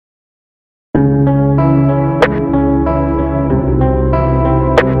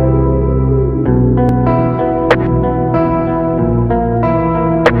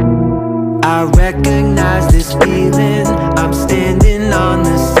recognize this feeling. I'm standing on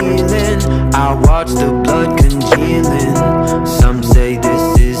the ceiling, I watch the blood congealing. Some say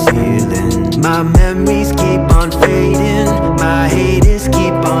this is healing. My memories keep on fading, my haters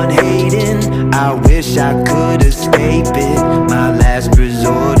keep on hating. I wish I could escape it, my last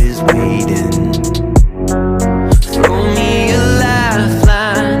resort is waiting. Throw me a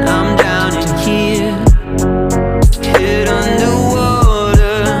lifeline, I'm down in here. Head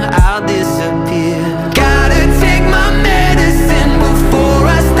underwater, I'll disappear. Gotta take my medicine before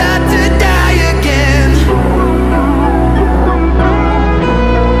I start to die again.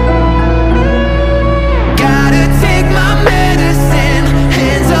 Gotta take my medicine,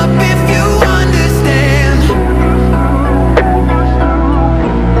 hands up if you understand.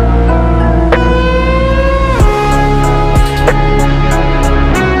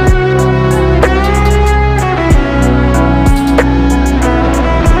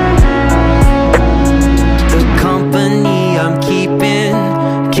 The company I'm keeping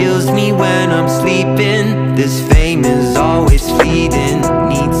kills me when I'm sleeping. This fame is always fleeting.